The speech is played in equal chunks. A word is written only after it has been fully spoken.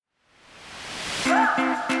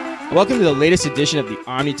Welcome to the latest edition of the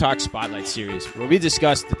OmniTalk Spotlight Series, where we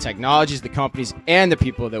discuss the technologies, the companies, and the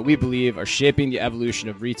people that we believe are shaping the evolution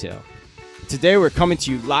of retail. Today, we're coming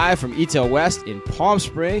to you live from eTail West in Palm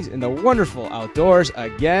Springs in the wonderful outdoors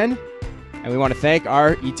again. And we want to thank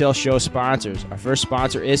our eTail show sponsors. Our first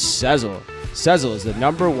sponsor is Sezzle. Sezzle is the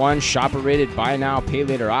 #1 shopper-rated buy now, pay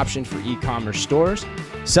later option for e-commerce stores.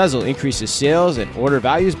 Sezzle increases sales and order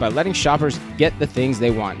values by letting shoppers get the things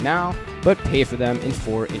they want now, but pay for them in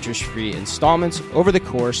 4 interest-free installments over the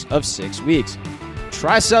course of 6 weeks.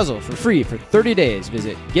 Try Sezzle for free for 30 days.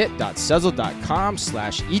 Visit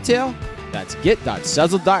get.sezzle.com/etail. That's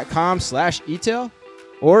get.sezzle.com/etail.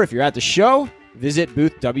 Or if you're at the show, visit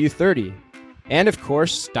booth W30. And of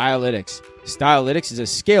course, Stylytics. Stylytics is a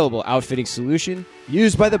scalable outfitting solution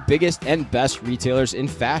used by the biggest and best retailers in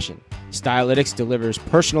fashion. Stylytics delivers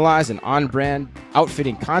personalized and on-brand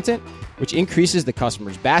outfitting content, which increases the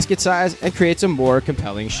customer's basket size and creates a more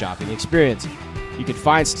compelling shopping experience. You can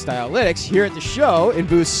find Stylytics here at the show in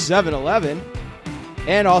booth 711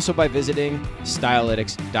 and also by visiting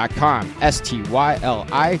stylytics.com,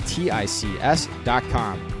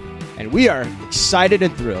 STYLITICS.com. And we are excited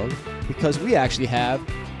and thrilled because we actually have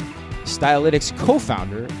Stylytics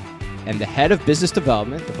co-founder and the head of business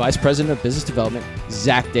development, the vice president of business development,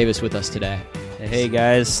 Zach Davis, with us today. Hey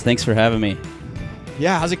guys, thanks for having me.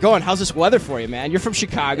 Yeah, how's it going? How's this weather for you, man? You're from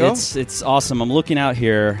Chicago. It's awesome. I'm looking out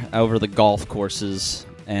here over the golf courses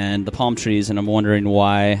and the palm trees, and I'm wondering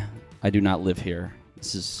why I do not live here.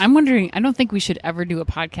 I'm wondering, I don't think we should ever do a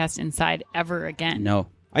podcast inside ever again. No.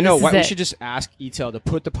 I know. We should just ask eTail to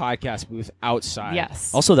put the podcast booth outside.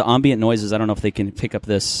 Yes. Also, the ambient noises, I don't know if they can pick up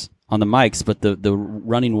this on the mics, but the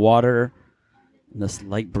running water, this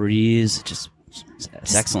light breeze, it's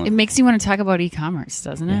excellent. It makes you want to talk about e-commerce,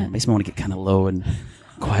 doesn't it? It makes me want to get kind of low and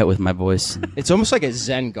quiet with my voice. It's almost like a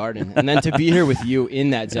Zen garden. And then to be here with you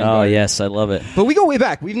in that Zen garden. Oh, yes, I love it. But we go way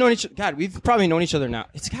back. We've known we've probably known each other now.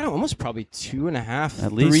 It's kind of almost probably 2.5,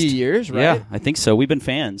 at least 3 years, right? Yeah, I think so. We've been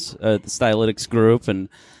fans, the Stylytics group, and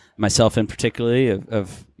myself in particularly,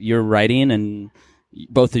 of your writing and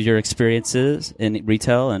both of your experiences in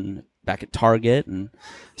retail and back at Target. And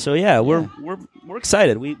so, we're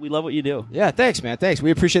excited. We love what you do. Yeah, thanks, man. Thanks. We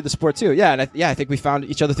appreciate the support too. Yeah, and I think we found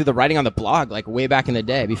each other through the writing on the blog, like way back in the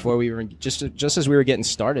day before we were just as we were getting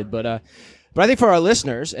started. But I think for our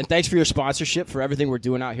listeners, and thanks for your sponsorship for everything we're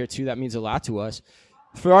doing out here too. That means a lot to us.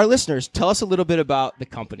 For our listeners, tell us a little bit about the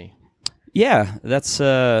company. Yeah, that's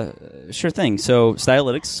sure thing. So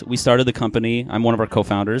Stylytics, we started the company. I'm one of our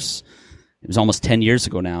co-founders. It was almost 10 years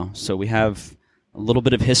ago now. So we have a little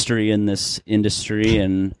bit of history in this industry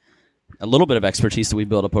and a little bit of expertise that we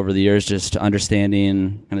built up over the years, just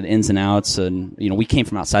understanding kind of the ins and outs. And, we came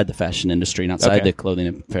from outside the fashion industry and outside the clothing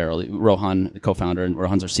and apparel. Rohan, the co-founder, and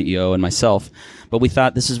Rohan's our CEO, and myself. But we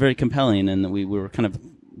thought this is very compelling, and we were kind of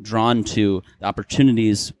drawn to the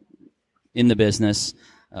opportunities in the business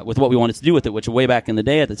with what we wanted to do with it, which way back in the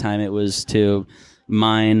day at the time, it was to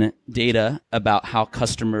mine data about how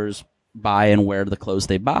customers buy and wear the clothes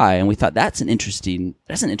they buy. And we thought that's an interesting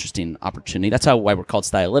opportunity. That's why we're called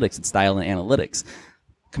Stylytics. It's style and analytics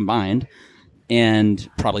combined. And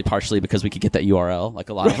probably partially because we could get that URL, like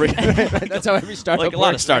a lot of that's how every startup like a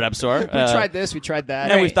lot of startups are. We tried this, we tried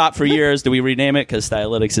that. And we've thought for years, do we rename it? Because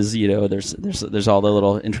Stylytics is, there's all the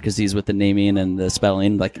little intricacies with the naming and the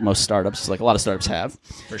spelling, like most startups, like a lot of startups have.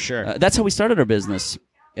 For sure. That's how we started our business.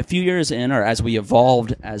 A few years in, or as we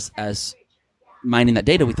evolved as mining that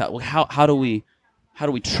data, we thought, well, how do we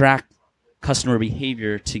track customer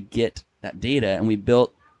behavior to get that data? And we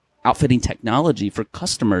built outfitting technology for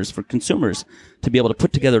customers, for consumers, to be able to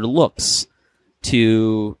put together looks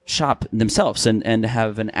to shop themselves and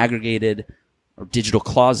have an aggregated or digital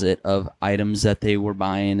closet of items that they were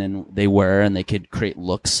buying and they wear, and they could create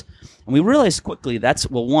looks. And we realized quickly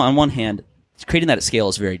on one hand, creating that at scale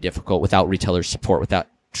is very difficult without retailer support, without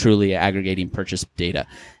truly aggregating purchase data.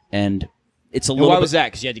 And it's a little. Why was that?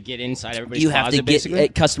 Because you had to get inside everybody's closet, basically?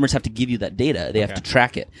 Customers have to give you that data. They have to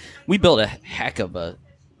track it. We built a heck of a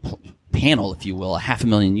panel, if you will,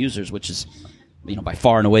 500,000 users, which is, by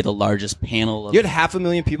far and away the largest panel. You had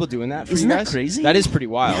 500,000 people doing that for Isn't you that guys? crazy? That is pretty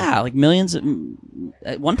wild. Yeah, like millions.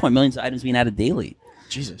 At one point, millions of items being added daily.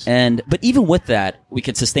 Jesus. But even with that, we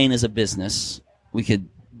could sustain as a business. We could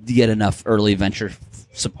get enough early venture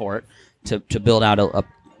support to build out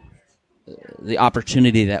the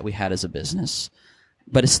opportunity that we had as a business.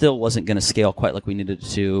 But it still wasn't going to scale quite like we needed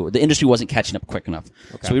to. The industry wasn't catching up quick enough.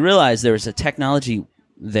 Okay. So we realized there was a technology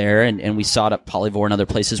there, and we saw it at Polyvore and other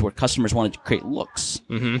places where customers wanted to create looks.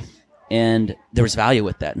 Mm-hmm. And there was value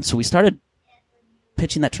with that. And so we started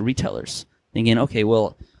pitching that to retailers, thinking, okay,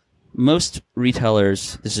 well, most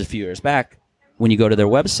retailers, this is a few years back, when you go to their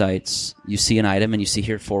websites, you see an item and you see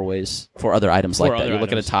here four other items like that. You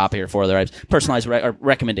look at the top here, 4 other items, personalized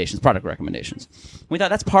recommendations, product recommendations. We thought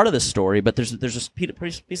that's part of the story, but there's a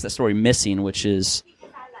piece of that story missing, which is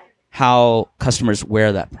how customers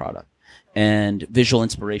wear that product and visual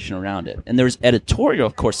inspiration around it. And there's editorial,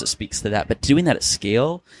 of course, that speaks to that, but doing that at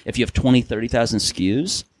scale, if you have 20, 30,000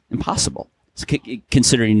 SKUs, impossible. So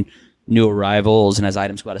considering new arrivals and as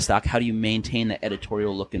items go out of stock, how do you maintain the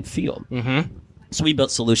editorial look and feel? Mm-hmm. So we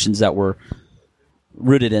built solutions that were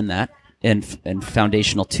rooted in that and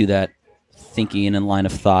foundational to that thinking and line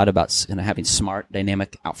of thought about having smart,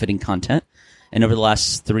 dynamic outfitting content. And over the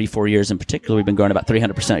last 3-4 years in particular, we've been growing about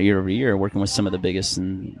 300% year over year, working with some of the biggest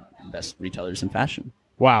and best retailers in fashion.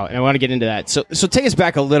 Wow, and I want to get into that. So take us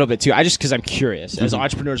back a little bit too. Because I'm curious, as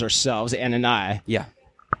entrepreneurs ourselves, Ann and I. Yeah.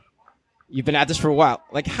 You've been at this for a while.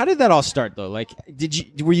 Like, how did that all start, though? Like,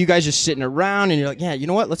 were you guys just sitting around and you're like, yeah, you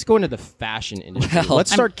know what? Let's go into the fashion industry.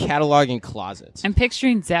 Let's start cataloging closets. I'm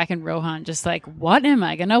picturing Zach and Rohan just like, what am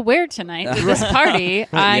I gonna wear tonight to this party?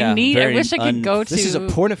 I wish I could go to. This is a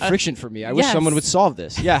point of friction for me. I wish someone would solve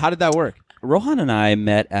this. Yeah, how did that work? Rohan and I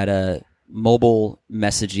met at a mobile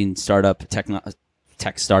messaging startup,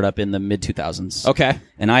 tech startup in the mid 2000s. Okay.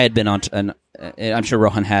 And I had been and I'm sure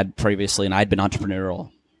Rohan had previously, and I'd been entrepreneurial.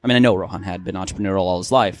 I mean, I know Rohan had been entrepreneurial all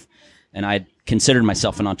his life, and I considered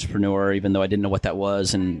myself an entrepreneur, even though I didn't know what that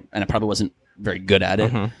was, and I probably wasn't very good at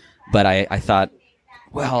it. Mm-hmm. But I thought,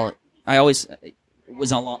 well, I always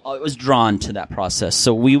was drawn to that process.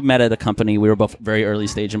 So we met at a company. We were both very early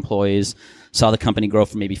stage employees. Saw the company grow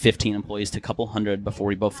from maybe 15 employees to a couple hundred before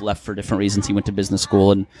we both left for different reasons. He went to business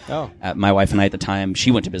school, and my wife and I at the time,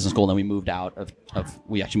 she went to business school, and then we moved out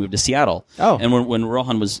we actually moved to Seattle. Oh. And when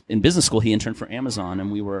Rohan was in business school, he interned for Amazon,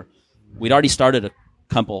 and we'd already started a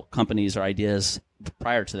couple companies or ideas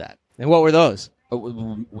prior to that. And what were those?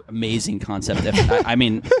 Amazing concept. I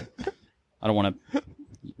mean, I don't want to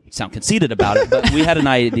sound conceited about it, but we had an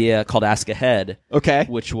idea called Ask Ahead. Okay.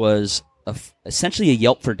 Which was essentially a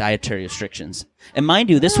Yelp for dietary restrictions. And mind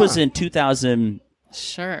you, this was in 2000,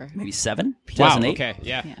 maybe 7, 2008. Wow, okay,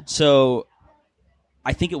 yeah. So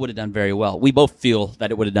I think it would have done very well. We both feel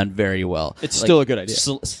that it would have done very well. It's still a good idea.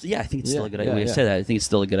 I think it's still a good idea. We say that. I think it's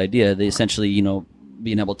still a good idea. They essentially,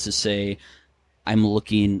 being able to say, I'm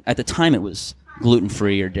looking, at the time it was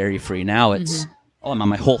gluten-free or dairy-free. Now it's, I'm on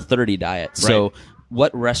my Whole30 diet. So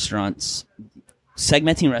what restaurants,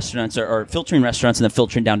 segmenting restaurants or filtering restaurants and then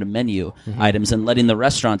filtering down to menu items and letting the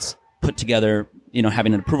restaurants put together,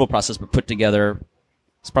 having an approval process, but put together,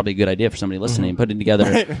 it's probably a good idea for somebody listening, putting together,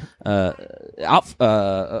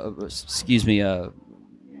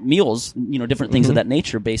 meals, different things of that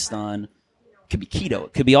nature based on, it could be keto,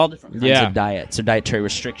 it could be all different kinds of diets or dietary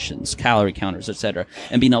restrictions, calorie counters, etc.,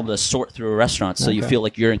 and being able to sort through a restaurant so you feel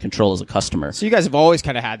like you're in control as a customer. So you guys have always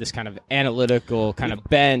kind of had this kind of analytical kind of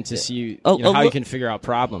bend to see how you can figure out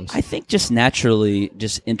problems. I think just naturally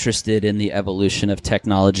just interested in the evolution of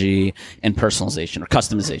technology and personalization or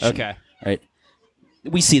customization. Okay. Right?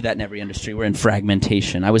 We see that in every industry. We're in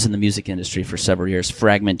fragmentation. I was in the music industry for several years.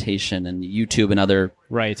 Fragmentation and YouTube and other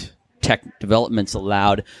tech developments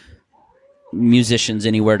allowed musicians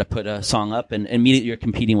anywhere to put a song up, and immediately you're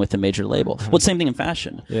competing with a major label. Well, same thing in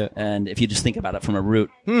fashion. Yeah. And if you just think about it from a root,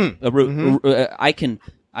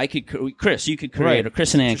 Chris, you could create, or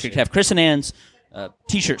Chris and Ann could have Chris and Ann's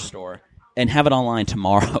t-shirt store and have it online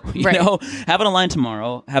tomorrow. Have it online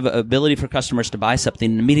tomorrow, have an ability for customers to buy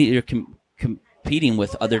something, and immediately you're competing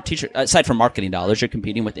with other t-shirts. Aside from marketing dollars, you're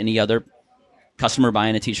competing with any other customer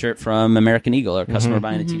buying a t-shirt from American Eagle or customer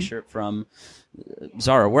buying a t-shirt from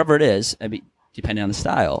Zara, wherever it is, depending on the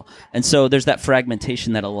style. And so there's that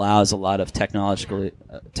fragmentation that allows a lot of technological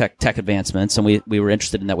tech advancements, and we were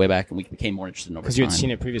interested in that way back, and we became more interested in over time. Because you had seen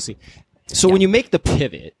it previously. So when you make the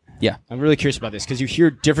pivot, I'm really curious about this, because you hear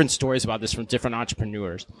different stories about this from different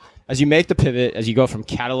entrepreneurs. As you make the pivot, as you go from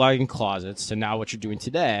cataloging closets to now what you're doing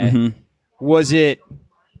today, was it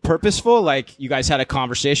purposeful? Like, you guys had a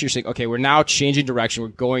conversation, you're saying, okay, we're now changing direction, we're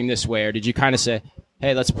going this way, or did you kind of say,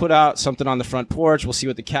 hey, let's put out something on the front porch, we'll see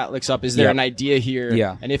what the cat licks up. Is there an idea here?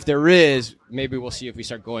 Yeah. And if there is, maybe we'll see if we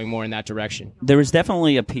start going more in that direction. There was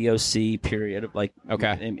definitely a POC period of I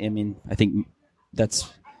think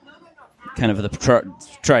that's kind of the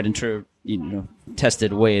tried and true,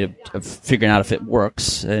 tested way of figuring out if it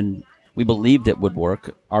works, and we believed it would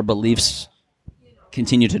work. Our beliefs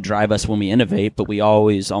continue to drive us when we innovate, but we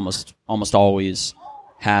always, almost always,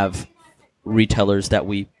 have retailers that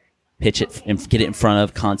we pitch it and get it in front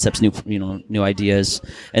of, concepts, new ideas,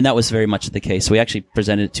 and that was very much the case. We actually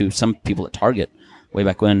presented it to some people at Target way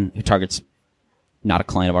back when. Target's not a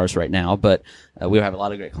client of ours right now, but we have a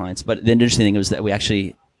lot of great clients. But the interesting thing was that we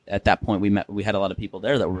actually, at that point, we had a lot of people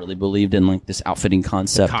there that really believed in like this outfitting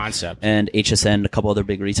concept. And HSN, a couple other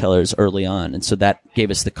big retailers early on. And so that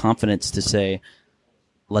gave us the confidence to say,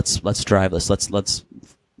 let's drive this.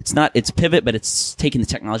 It's pivot, but it's taking the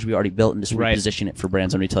technology we already built and just reposition it for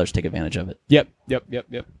brands and retailers to take advantage of it. Yep.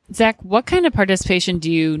 Zach, what kind of participation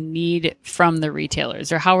do you need from the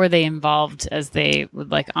retailers, or how are they involved as they would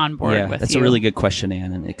like onboard with you? That's a really good question,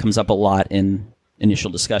 Ann, and it comes up a lot in initial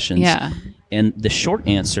discussions. Yeah. And the short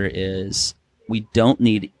answer is we don't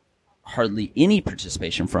need hardly any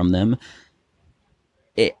participation from them.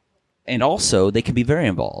 And also, they can be very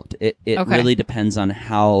involved. It really depends on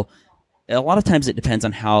how... A lot of times it depends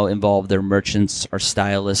on how involved their merchants or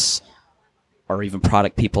stylists or even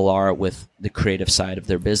product people are with the creative side of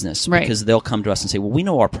their business. Right. Because they'll come to us and say, well, we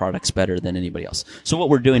know our products better than anybody else. So what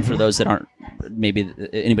we're doing for those that aren't, maybe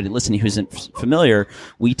anybody listening who isn't familiar,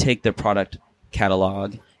 we take their product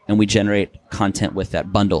catalog and we generate content with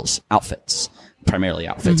that, bundles, outfits, primarily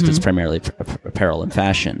outfits, because it's primarily apparel and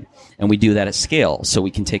fashion. And we do that at scale. So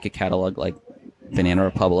we can take a catalog like Banana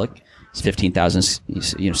Republic, it's 15,000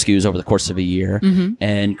 SKUs over the course of a year,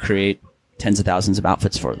 and create tens of thousands of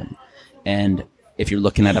outfits for them. And if you're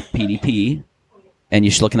looking at a PDP and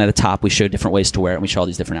you're looking at a top, we show different ways to wear it, and we show all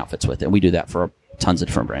these different outfits with it. And we do that for tons of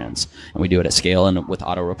different brands. And we do it at scale and with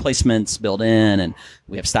auto replacements built in, and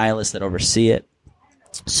we have stylists that oversee it.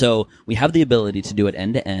 So we have the ability to do it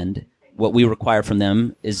end to end. What we require from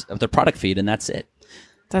them is their product feed, and that's it.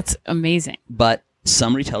 That's amazing. But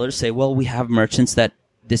some retailers say, well, we have merchants that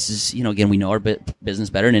this is, again, we know our business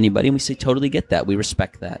better than anybody, and we say totally get that. We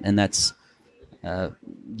respect that. And that's,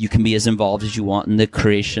 you can be as involved as you want in the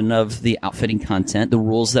creation of the outfitting content, the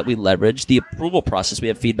rules that we leverage, the approval process. We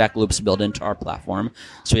have feedback loops built into our platform.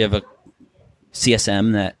 So we have a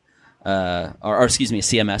CSM that, a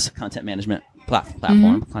CMS, content management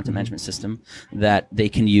platform, content management system, that they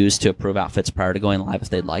can use to approve outfits prior to going live if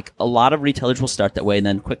they'd like. A lot of retailers will start that way, and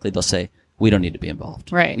then quickly they'll say, we don't need to be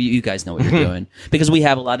involved. Right. You guys know what you're doing. Because we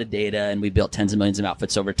have a lot of data, and we built tens of millions of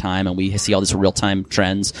outfits over time, and we see all these real-time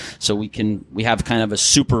trends. So we have kind of a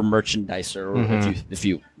super merchandiser, if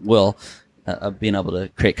you will, of being able to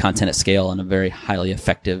create content at scale in a very highly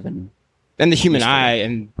effective and the human eye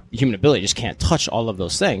and human ability just can't touch all of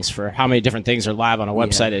those things for how many different things are live on a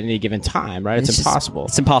website at any given time, right? It's impossible.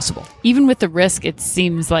 It's impossible. Even with the risk, it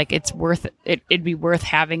seems like it'd be worth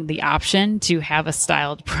having the option to have a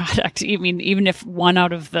styled product. I mean, even if 1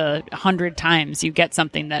 out of the 100 times you get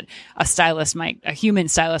something that a human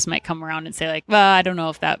stylist might come around and say like, well, I don't know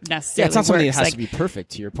if that necessarily it's not something that has like, to be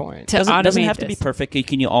perfect, to your point. It doesn't have to be perfect. You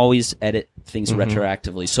can always edit things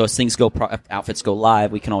retroactively. So as things outfits go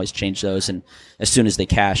live, we can always change those. And as soon as they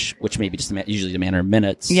cache, which may be just usually a matter of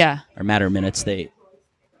minutes, they're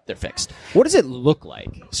fixed. What does it look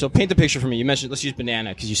like? So paint the picture for me. You mentioned, let's use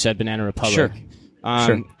Banana because you said Banana Republic. Sure.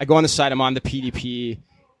 I go on the site, I'm on the PDP.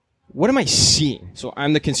 What am I seeing? So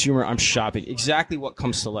I'm the consumer, I'm shopping. Exactly what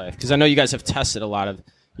comes to life? Because I know you guys have tested a lot of,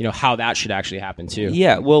 how that should actually happen too.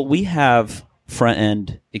 Yeah, well, we have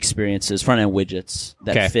front-end experiences, front-end widgets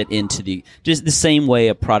that fit into just the same way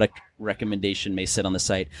a product recommendation may sit on the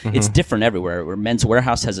site. It's different everywhere. Where Men's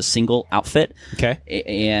Warehouse has a single outfit,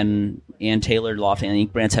 and Taylor, Loft, and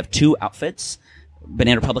Ink brands have 2 outfits.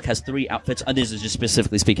 Banana Republic has 3 outfits. This is just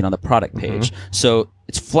specifically speaking on the product page. So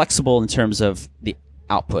it's flexible in terms of the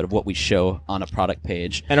output of what we show on a product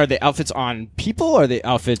page. And are the outfits on people, or are the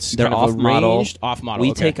outfits they're off model? Off model.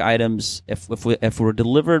 We take items if we're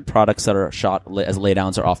delivered products that are shot as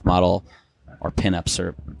laydowns or off model, or pinups,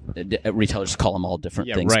 or retailers call them all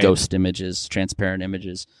different things. Right. Ghost images, transparent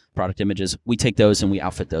images, product images. We take those and we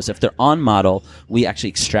outfit those. If they're on model, we actually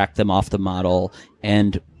extract them off the model,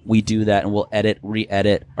 and we do that, and we'll edit,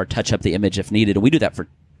 re-edit, or touch up the image if needed. And we do that for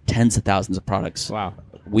tens of thousands of products. Wow.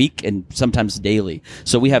 Week and sometimes daily.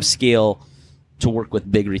 So we have scale to work with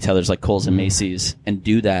big retailers like Kohl's and Macy's and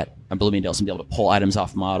do that on Bloomingdale's and be able to pull items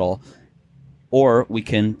off model. Or we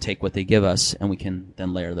can take what they give us and we can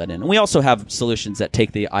then layer that in. And we also have solutions that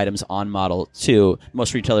take the items on model too.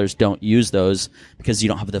 Most retailers don't use those because you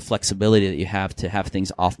don't have the flexibility that you have to have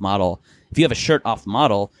things off model. If you have a shirt off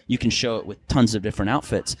model, you can show it with tons of different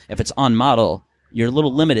outfits. If it's on model, you're a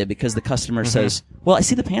little limited because the customer says, well, I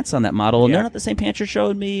see the pants on that model and they're not the same pants you're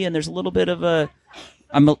showing me, and there's a little bit of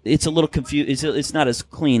it's a little confused. It's not as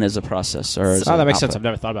clean as a process. That makes sense. I've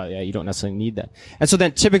never thought about it. Yeah, you don't necessarily need that. And so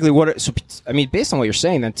then typically based on what you're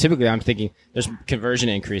saying, then typically I'm thinking there's conversion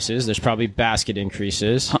increases. There's probably basket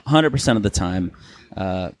increases. 100% of the time.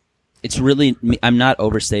 It's really, I'm not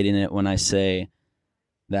overstating it when I say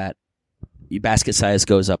that your basket size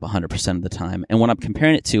goes up 100% of the time. And what I'm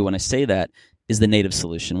comparing it to when I say that is the native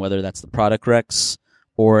solution, whether that's the product Rex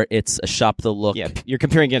or it's a shop the look. Yeah, you're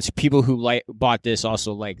comparing against people who bought this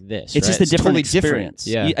also like this. It's right? just a different totally experience.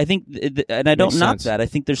 Different. Yeah, I think, and I don't Makes knock sense. that. I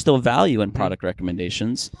think there's still value in product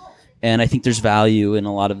recommendations, and I think there's value in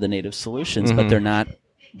a lot of the native solutions, but they're not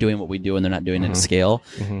doing what we do, and they're not doing it at scale.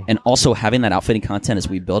 And also having that outfitting content as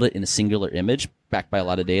we build it in a singular image, backed by a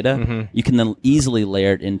lot of data, you can then easily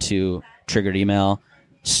layer it into triggered email,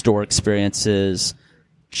 store experiences,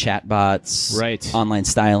 chatbots, Right. online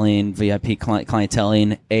styling, VIP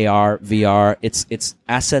clienteling, AR, VR. It's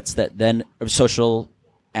assets that then social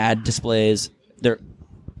ad displays.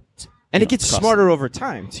 And it gets cost- smarter over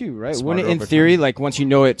time too, right? Smarter In over theory, like once you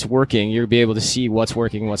know it's working, you'll be able to see what's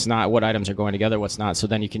working, what's not, what items are going together, what's not. So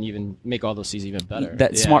then you can even make all those things even better.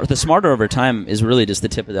 That Yeah. the smarter over time is really just the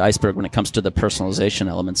tip of the iceberg when it comes to the personalization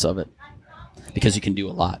elements of it. Because you can do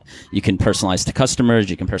a lot. You can personalize to customers,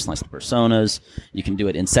 you can personalize to personas, you can do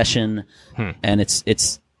it in session, and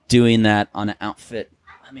it's doing that on an outfit.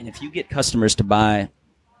 I mean, if you get customers to buy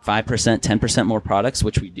 5%, 10% more products,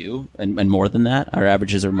 which we do, and more than that, our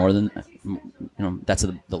averages are more than, that's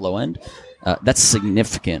the low end. That's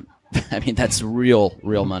significant. I mean, that's real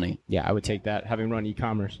money. Yeah, I would take that, having run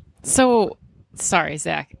e-commerce. So, sorry,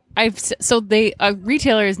 Zach. A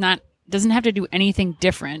retailer doesn't have to do anything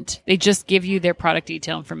different. They just give you their product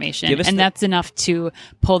detail information, and that's enough to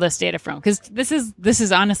pull this data from. Because this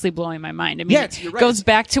is honestly blowing my mind. I mean, you're right. it goes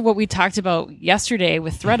back to what we talked about yesterday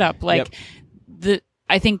with ThreadUp. Like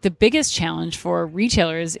I think the biggest challenge for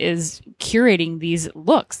retailers is curating these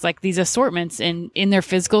looks, like these assortments in their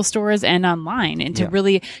physical stores and online, and to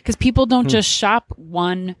really, because people don't just shop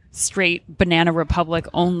one straight Banana Republic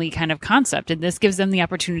only kind of concept. And this gives them the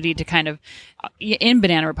opportunity to kind of, in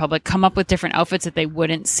Banana Republic, come up with different outfits that they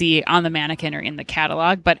wouldn't see on the mannequin or in the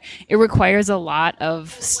catalog. But it requires a lot of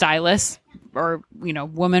stylists or,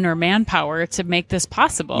 woman or manpower to make this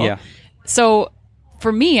possible. Yeah. So,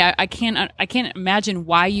 for me, I can't imagine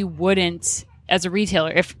why you wouldn't, as a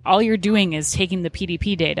retailer, if all you're doing is taking the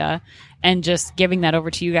PDP data and just giving that over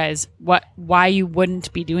to you guys, why you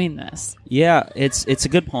wouldn't be doing this? Yeah, it's a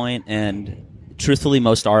good point, and truthfully,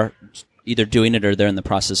 most are either doing it or they're in the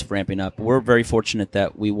process of ramping up. We're very fortunate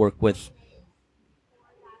that we work with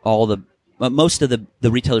most of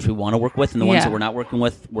the retailers we want to work with, and the ones that we're not working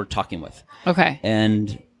with, we're talking with. Okay.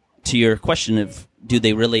 And to your question of, do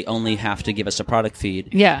they really only have to give us a product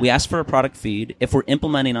feed? Yeah. We ask for a product feed. If we're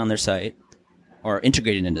implementing on their site, or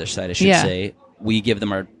integrating into their site, I should say, we give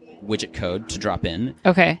them our widget code to drop in.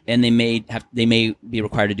 Okay. And they may be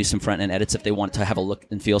required to do some front end edits if they want to have a look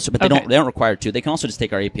and feel. So, but they don't require to. They can also just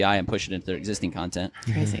take our API and push it into their existing content.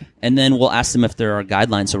 Crazy. And then we'll ask them if there are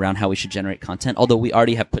guidelines around how we should generate content. Although we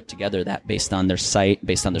already have put together that based on their site,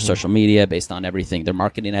 based on their social media, based on everything, their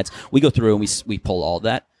marketing ads. We go through and we pull all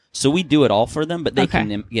that. So we do it all for them, but they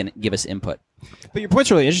can give us input. But your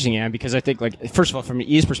point's really interesting, Ann, because I think, first of all, from an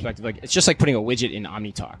ease perspective, it's just like putting a widget in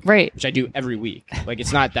OmniTalk, right? Which I do every week.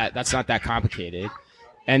 That's not that complicated.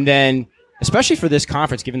 And then, especially for this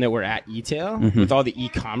conference, given that we're at e-tail with all the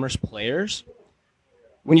e-commerce players,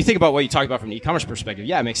 when you think about what you talked about from an e-commerce perspective,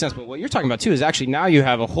 yeah, it makes sense. But what you're talking about too is actually now you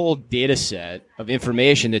have a whole data set of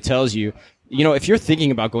information that tells you, if you're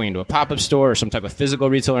thinking about going into a pop-up store or some type of physical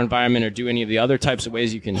retailer environment or do any of the other types of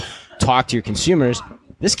ways you can talk to your consumers,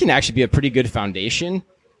 this can actually be a pretty good foundation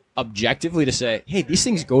objectively to say, hey, these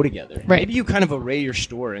things go together. Right. Maybe you kind of array your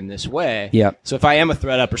store in this way. Yeah. So if I am a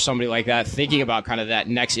ThreadUp or somebody like that, thinking about kind of that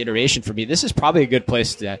next iteration for me, this is probably a good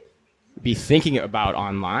place to be thinking about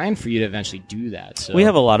online for you to eventually do that. So We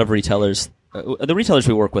have a lot of retailers. The retailers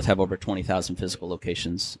we work with have over 20,000 physical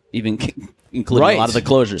locations, even including a lot of the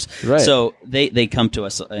closures. Right. So they come to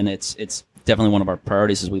us, and it's definitely one of our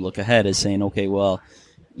priorities as we look ahead, is saying, okay, well,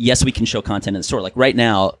 yes, we can show content in the store. Like right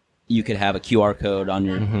now, you could have a QR code on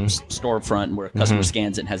your storefront where a customer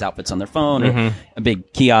scans it and has outfits on their phone, or a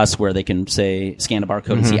big kiosk where they can say scan a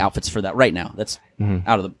barcode and see outfits for that right now. That's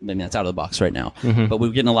out of the box right now. But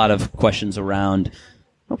we're getting a lot of questions around,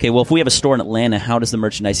 okay, well, if we have a store in Atlanta, how does the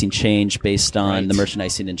merchandising change based on the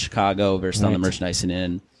merchandising in Chicago versus on the merchandising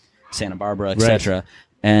in Santa Barbara, et cetera?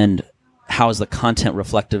 And how is the content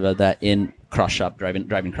reflective of that in cross-shop,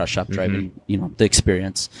 driving cross-shop, driving, the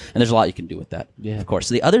experience? And there's a lot you can do with that, of course.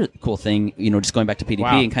 The other cool thing, just going back to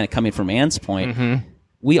PDP and kind of coming from Ann's point,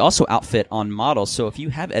 we also outfit on model. So if you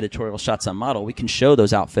have editorial shots on model, we can show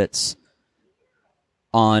those outfits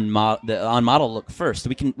on model look first.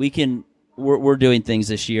 We're doing things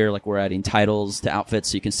this year, like we're adding titles to outfits,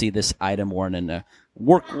 so you can see this item worn in a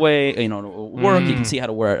work way, work. You can see how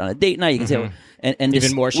to wear it on a date night. You can see how, and Even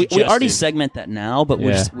just, more we already suggestive. segment that now, but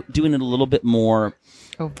we're just doing it a little bit more.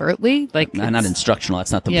 Overtly, like Not it's- instructional.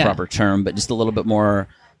 That's not the Yeah. proper term, but just a little bit more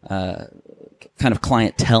kind of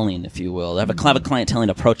clienteling, if you will. Have a clienteling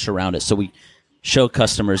approach around it, so we show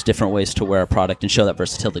customers different ways to wear a product and show that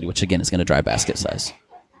versatility, which again is going to drive basket size.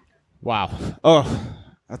 Wow. Oh,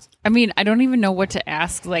 I mean, I don't even know what to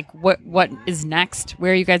ask. Like, what is next?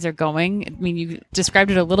 Where you guys are going? I mean, you described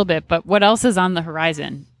it a little bit, but what else is on the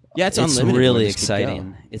horizon? yeah, it's It's unlimited really where this could go.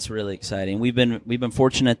 exciting. It's really exciting. We've been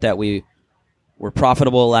fortunate that we were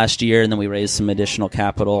profitable last year, and then we raised some additional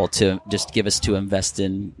capital to just give us to invest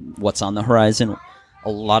in what's on the horizon. A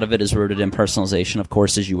lot of it is rooted in personalization, of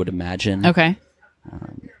course, as you would imagine. Okay.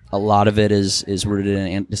 A lot of it is rooted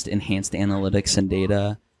in just enhanced analytics and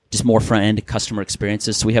data, just more front-end customer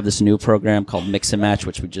experiences. So we have this new program called Mix and Match,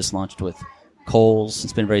 which we just launched with Kohl's.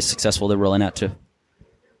 It's been very successful. They're rolling out to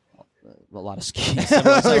a lot of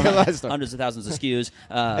SKUs, hundreds of thousands of SKUs.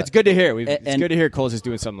 It's good to hear. It's and- good to hear Kohl's is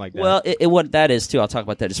doing something like that. Well, what that is too, I'll talk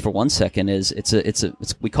about that just for 1 second. Is it's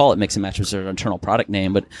we call it Mix and Match, which is our internal product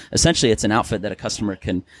name, but essentially it's an outfit that a customer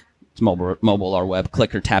can mobile or web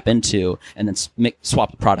click or tap into, and then swap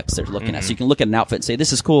the products they're looking at. So you can look at an outfit and say,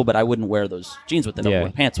 "This is cool, but I wouldn't wear those jeans with it. I would Yeah.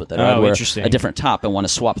 wear pants with it. Oh, I would wear interesting. a different top and want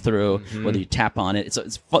to swap through." Whether you tap on it,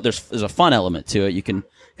 it's fun, there's a fun element to it. You can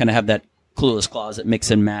kind of have that clueless closet mix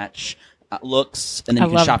and match. Looks, and then I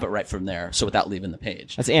you can love shop it. it right from there. So without leaving the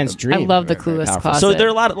page. That's Anne's dream. I love the Very, very clueless powerful. closet. So there are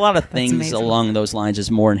a lot of things amazing. along those lines. Is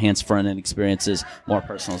more enhanced front end experiences, more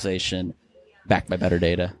personalization, backed by better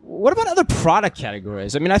data. What about other product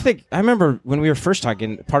categories? I mean, I remember when we were first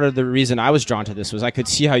talking, part of the reason I was drawn to this was I could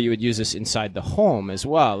see how you would use this inside the home as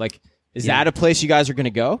well. Like, is that a place you guys are going to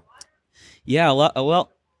go? Yeah, well,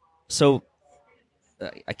 so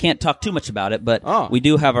I can't talk too much about it, but Oh. we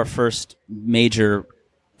do have our first major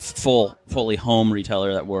fully home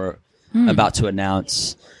retailer that we're about to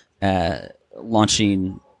announce,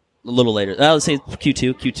 launching a little later. Let's say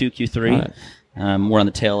Q2, Q3. All right. We're on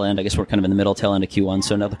the tail end. I guess we're kind of in the middle tail end of Q1,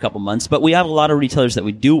 so another couple months. But we have a lot of retailers that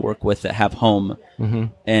we do work with that have home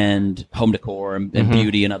and home decor and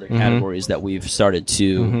beauty and other categories that we've started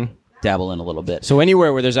to dabble in a little bit. So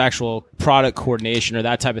anywhere where there's actual product coordination or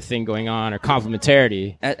that type of thing going on or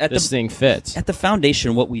complementarity, At this the- thing fits. At the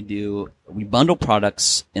foundation, what we do, we bundle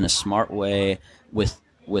products in a smart way with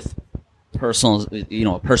personal,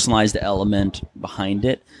 a personalized element behind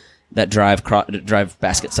it that drive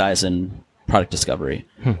basket size and product discovery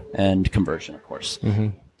and conversion, of course.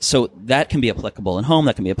 So that can be applicable in home.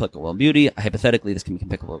 That can be applicable in beauty. Hypothetically, this can be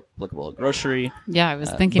applicable in grocery. Yeah, I was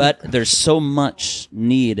thinking. But there's so much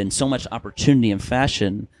need and so much opportunity in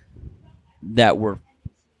fashion that we're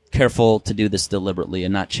careful to do this deliberately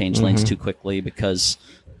and not change lanes too quickly, because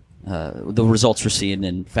the results we're seeing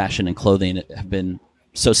in fashion and clothing have been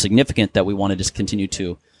so significant that we want to just continue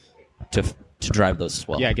to drive those as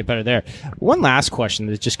well. Yeah, get better there. One last question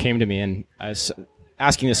that just came to me, and I was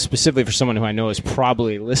asking this specifically for someone who I know is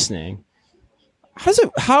probably listening.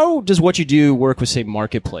 How does what you do work with, say,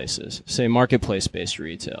 marketplaces, say marketplace-based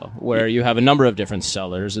retail, where you have a number of different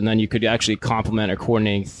sellers, and then you could actually complement or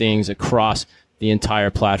coordinate things across the entire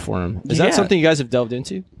platform? Is that Yeah. something you guys have delved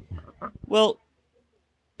into Well,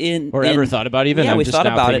 ever thought about? Even yeah, I'm we've just thought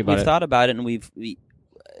now about thinking it. We've thought about it, and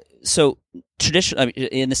so traditional. I mean,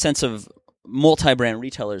 in the sense of multi-brand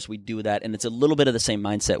retailers, we do that, and it's a little bit of the same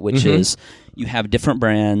mindset, which is you have different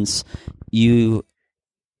brands,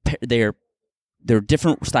 there are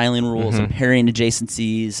different styling rules and pairing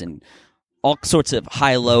adjacencies and all sorts of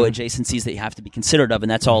high-low adjacencies that you have to be considerate of, and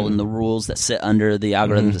that's all in the rules that sit under the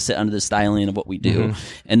algorithms that sit under the styling of what we do,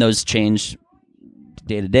 and those change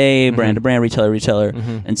day to day, brand to brand, retailer to retailer,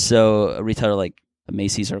 and so a retailer like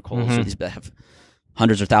Macy's or Kohl's or these that have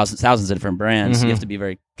hundreds or thousands of different brands, you have to be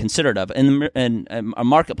very considerate of. And a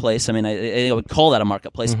marketplace, I mean, I would call that a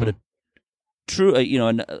marketplace, but a true,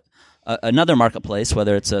 another marketplace,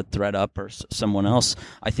 whether it's a ThreadUp or someone else,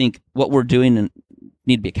 I think what we're doing and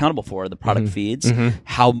need to be accountable for are the product feeds,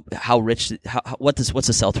 how rich, what's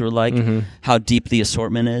the sell through like, how deep the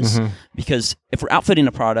assortment is, because if we're outfitting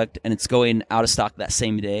a product and it's going out of stock that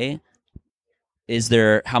same day, is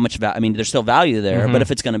there how much value? I mean, there's still value there, but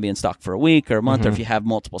if it's going to be in stock for a week or a month, or if you have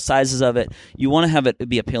multiple sizes of it, you want to have it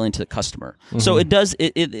be appealing to the customer. So it does.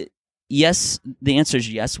 Yes, the answer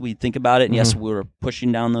is yes. We think about it, and yes, we're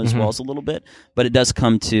pushing down those walls a little bit, but it does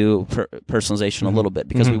come to personalization a little bit,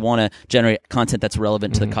 because we want to generate content that's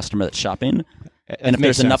relevant to the customer that's shopping, and if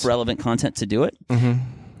there's enough relevant content to do it.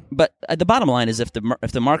 But the bottom line is, if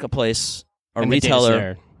the marketplace or And the data's retailer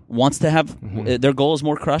there. wants to have their goal is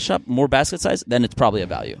more crush up, more basket size, then it's probably a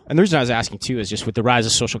value. And the reason I was asking too is just with the rise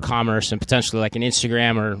of social commerce and potentially like an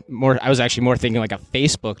Instagram or more. I was actually more thinking like a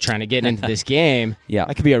Facebook trying to get into this game. Yeah.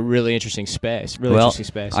 That could be a really interesting space. Really Well, interesting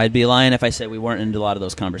space. I'd be lying if I said we weren't into a lot of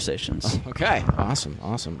those conversations. Okay. Awesome.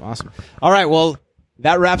 All right. Well,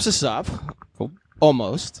 that wraps us up. Cool.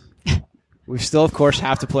 Almost. We still, of course,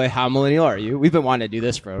 have to play How Millennial Are You? We've been wanting to do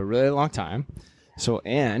this for a really long time. So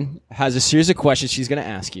Anne has a series of questions she's going to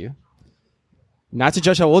ask you. Not to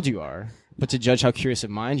judge how old you are, but to judge how curious of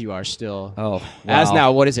mind you are still. Oh, wow. As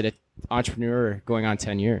now, what is it? An entrepreneur going on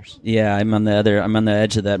 10 years. Yeah, I'm on the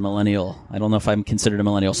edge of that millennial. I don't know if I'm considered a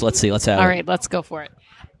millennial. So let's see. Let's have it. All right, let's go for it.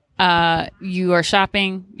 You are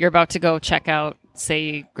shopping. You're about to go check out,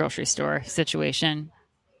 say, grocery store situation.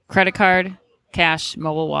 Credit card, cash,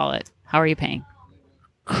 mobile wallet. How are you paying?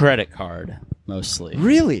 Credit card mostly.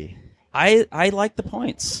 Really? I like the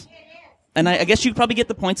points, and I guess you probably get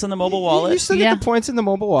the points on the mobile wallet. You still Yeah. get the points in the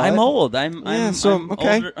mobile wallet. I'm old. I'm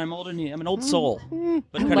okay. older. I'm older than you. I'm an old soul.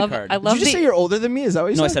 But credit card. I Did love you just the- say you're older than me? Is that what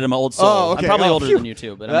you no, I said? said I'm an old soul. Oh, okay. I'm probably Oh, older phew. than you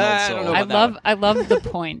too, but I'm an I old don't soul. know How about about that I love the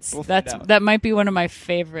points. We'll find out. That might be one of my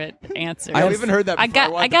favorite answers. I haven't even heard that I before. I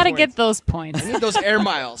got want I the got to points. get those points. I need those air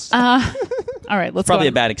miles. All right, let's Probably go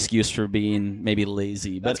a bad excuse for being maybe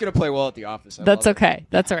lazy, but That's going to play well at the office. That's okay.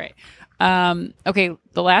 That's all right. Okay,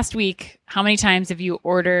 the last week, how many times have you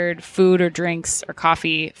ordered food or drinks or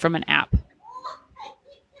coffee from an app?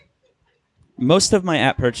 most of my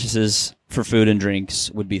app purchases for food and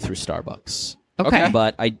drinks would be through Starbucks. Okay.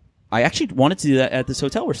 But I actually wanted to do that at this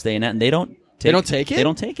hotel we're staying at, and they don't take They don't take it? They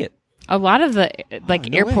don't take it. A lot of the like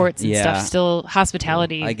no airports and way. stuff Yeah. still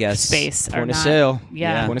hospitality I guess. space are Point of not, sale.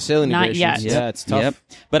 Yeah. Point of sale Not integrations. yet. Yeah, it's tough. Yep.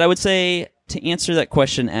 But I would say, to answer that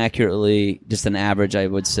question accurately, just an average, I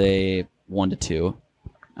would say 1 to 2.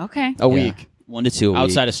 Okay. A week 1 to 2 a week.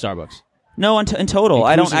 outside of Starbucks. No, in total.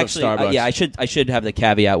 I don't Inclusive of actually. Starbucks. I should have the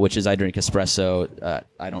caveat, which is I drink espresso.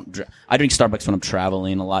 I don't. I drink Starbucks when I'm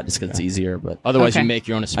traveling a lot, just because it's easier. But Otherwise, Okay. you make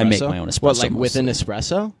your own espresso. I make my own What, espresso like with an mostly.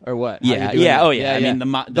 espresso or what? How yeah, you doing yeah, it? oh yeah. I mean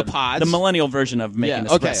the pods, the millennial version of making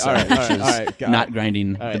Yeah, okay, espresso, all right, which all right, is all right, got not it.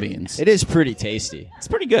 grinding All the right. beans. It is pretty tasty. It's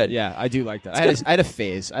pretty good. Yeah, I do like that. It's I had a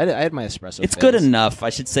phase. I had my espresso. It's phase. good enough. I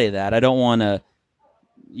should say that. I don't want to.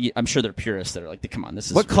 I'm sure they're purists that are like, "Come on, this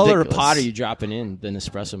is What color of ridiculous." pot are you dropping in the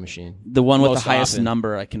Nespresso machine? The one with most the highest often?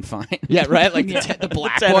 number I can find. Yeah, right. Like the, Yeah. 10, the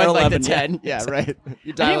black 10 or one, like the 11, 10. Yeah, right.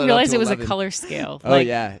 You I dial didn't up realize to it was 11. a color scale. Oh Like,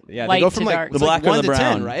 yeah, yeah. light They go from to like dark. The it's like black or 1 the to brown?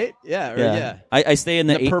 10, right? Yeah, or, Yeah. yeah. I stay in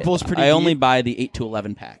the The 8 purple's pretty I only deep. buy the 8 to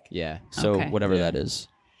 11 pack. Yeah. So Okay. whatever Yeah. that is.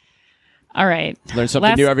 All right. Learn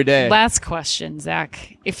something new every day. Last question,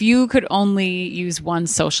 Zach. If you could only use one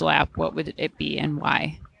social app, what would it be and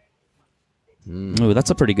why? Ooh,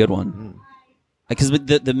 that's a pretty good one. Because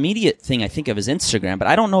the immediate thing I think of is Instagram, but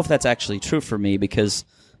I don't know if that's actually true for me, because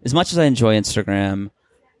as much as I enjoy Instagram,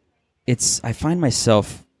 I find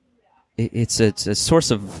myself it's a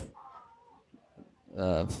source of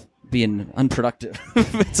being unproductive.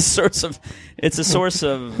 it's a source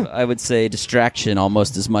of I would say distraction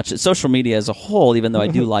almost as much as social media as a whole. Even though I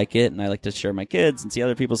do like it and I like to share my kids and see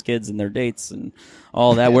other people's kids and their dates and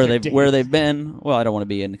all that where they've been. Well, I don't want to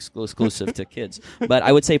be an exclusive to kids, but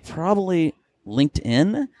I would say probably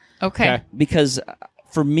LinkedIn. Okay. Because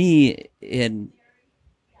for me, in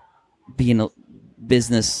being a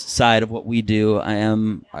business side of what we do,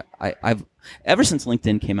 I've ever since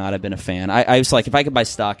LinkedIn came out, I've been a fan. I was like, if I could buy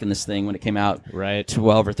stock in this thing when it came out, Right.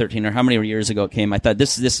 12 or 13 or how many years ago it came, I thought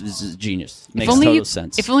this is genius. Makes If only total you,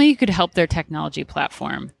 sense. If only you could help their technology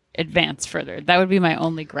platform advance further. That would be my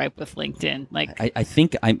only gripe with LinkedIn. Like, I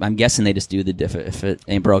think I'm guessing they just do the if it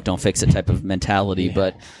ain't broke, don't fix it type of mentality.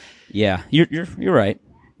 But yeah, you're right.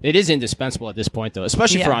 It is indispensable at this point, though,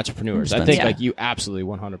 especially for Yeah. entrepreneurs. I Indispensable. think Yeah. like you absolutely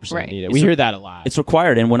 100% Right. need it. We hear that a lot. It's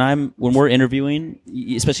required, and when we're interviewing,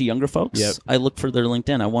 especially younger folks, Yep. I look for their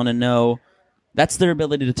LinkedIn. I want to know that's their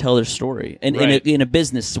ability to tell their story, and Right. in a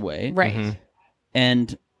business way. right.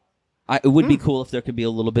 And it would be cool if there could be a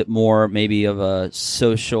little bit more, maybe of a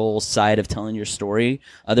social side of telling your story,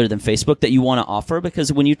 other than Facebook, that you want to offer.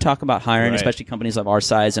 Because when you talk about hiring, Right. especially companies of our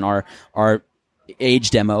size and our age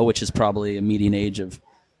demo, which is probably a median age of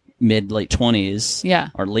mid-late 20s, Yeah.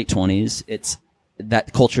 or late 20s, it's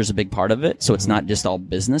that culture is a big part of it. So it's not just all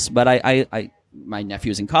business. But I my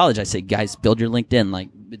nephew's in college. I say, guys, build your LinkedIn. Like,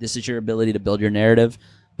 this is your ability to build your narrative,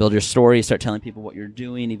 build your story, start telling people what you're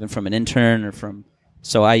doing, even from an intern or from.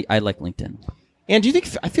 So I like LinkedIn. And do you think,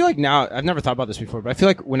 I feel like now, I've never thought about this before, but I feel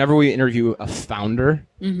like whenever we interview a founder,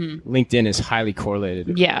 LinkedIn is highly correlated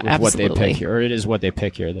with what they pick here, or it is what they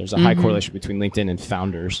pick here. There's a high correlation between LinkedIn and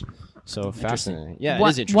founders. So fascinating. Yeah, it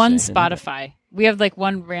is interesting. One Spotify. We have like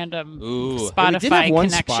one random Spotify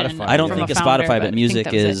connection. Spotify. I don't from think a of founder, Spotify, but music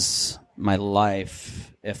I think that was is my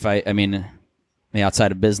life. If I mean,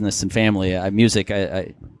 outside of business and family, music,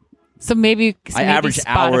 So maybe I average Spotify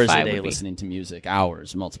hours a would day be. listening to music,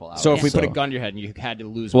 multiple hours. So if we put a gun to your head and you had to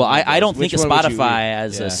lose Well, one of I don't those, think of which one would you Spotify eat?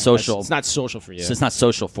 as a social. It's not social for you. So it's not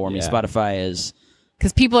social for me. Yeah. Spotify is.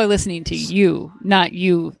 Because people are listening to you, not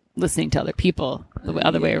you listening to other people. The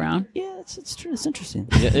other way around. Yeah, it's true. It's interesting.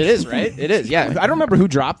 Yeah, it is, right? It is. Yeah. I don't remember who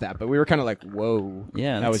dropped that, but we were kind of like, whoa.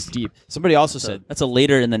 Yeah, That was deep. Somebody also said, That's a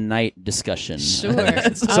later in the night discussion. Sure.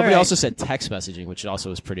 somebody also said text messaging, which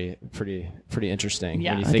also is pretty interesting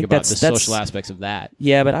Yeah. when you I think think about the that's- social aspects of that.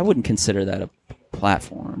 Yeah, but I wouldn't consider that a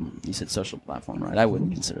platform. You said social platform, right? I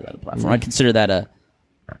wouldn't consider that a platform. I'd consider that a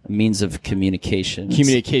means of communication.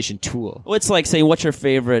 Communication tool. Well, it's like saying, what's your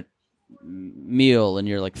favorite meal? And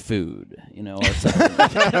you're like, food. You know, it's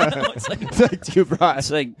like, It's like too broad. it's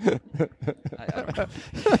like Oh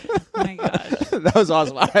my gosh. That was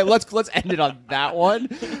awesome. All right, let's end it on that one.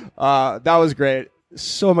 That was great.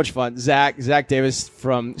 So much fun. Zach Davis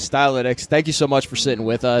from Stylytics. Thank you so much for sitting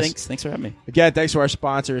with us. thanks for having me. Again, thanks to our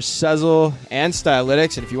sponsors, Sezzle and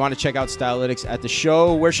Stylytics. And if you want to check out Stylytics at the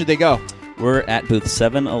show, where should they go? We're at booth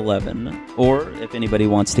 711, or if anybody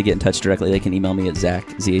wants to get in touch directly, they can email me at Zach,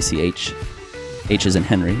 Z-A-C-H, H as in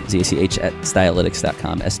Henry, Z-A-C-H at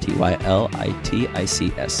stylytics.com,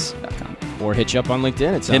 STYLITICS.com. Or hit you up on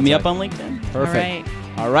LinkedIn. It sounds Hit me like. up on LinkedIn. Perfect. All right.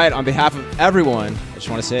 All right. On behalf of everyone, I just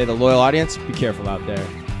want to say, the loyal audience, be careful out there.